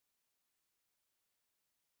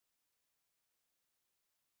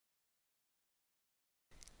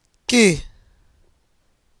K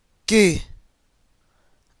K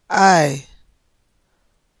I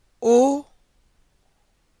O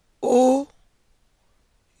O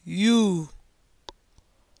U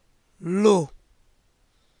lo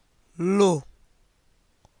lo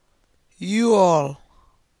you all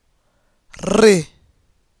re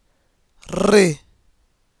re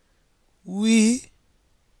we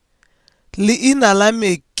leina la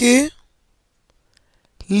me ke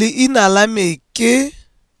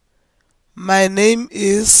my name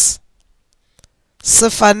is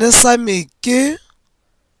sefane sa me ke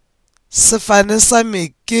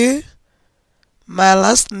my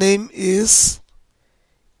last name is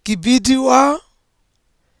ke bidiwa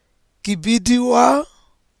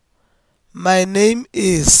my name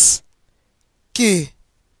is ke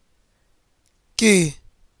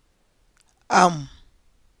am.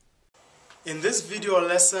 In this video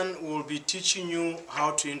lesson, we will be teaching you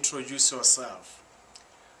how to introduce yourself.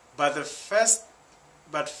 But first,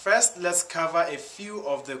 let's cover a few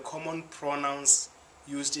of the common pronouns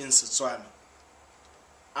used in Setswana.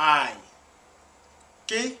 I,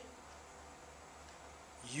 ke,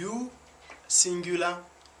 you, singular,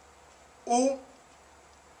 u,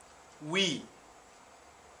 we,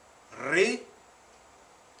 re,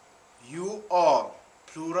 you all,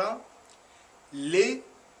 plural, le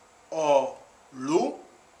or lo,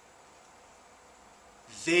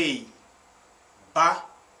 they, ba.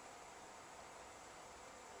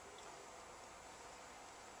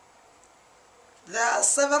 There are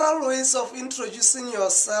several ways of introducing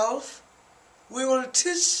yourself. We will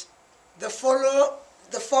teach the formal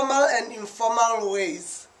and informal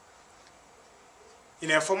ways.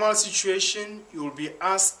 In a formal situation, you will be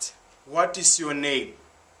asked, what is your name?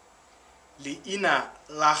 Leina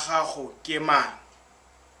la gago ke mang?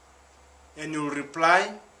 And you will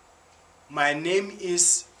reply, my name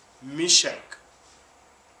is Meshach.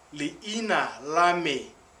 Leina la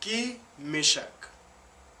me ke Meshach.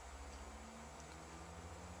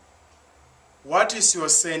 What is your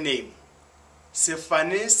surname?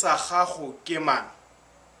 Sefane sa gago ke mang?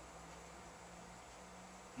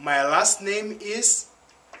 My last name is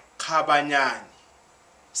Khabanyane.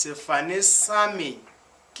 Sefane sa me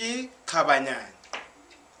ke Khabanyane.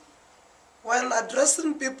 When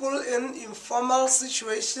addressing people in informal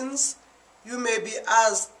situations, you may be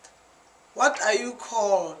asked, what are you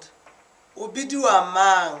called? Obidiwa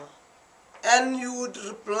mang? And you would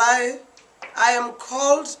reply, I am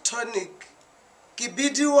called Tonic.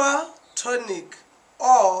 Kibidiwa Tonic,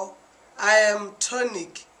 or I am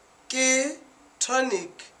Tonic. Ke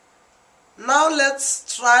Tonic. Now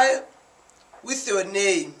let's try with your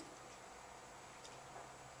name.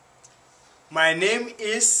 My name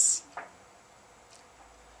is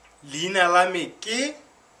Leina la me ke.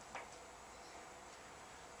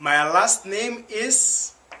 My last name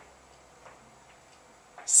is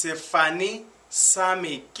Sefane sa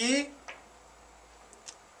me ke.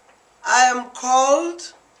 I am called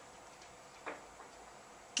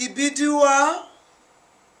Kibidiwa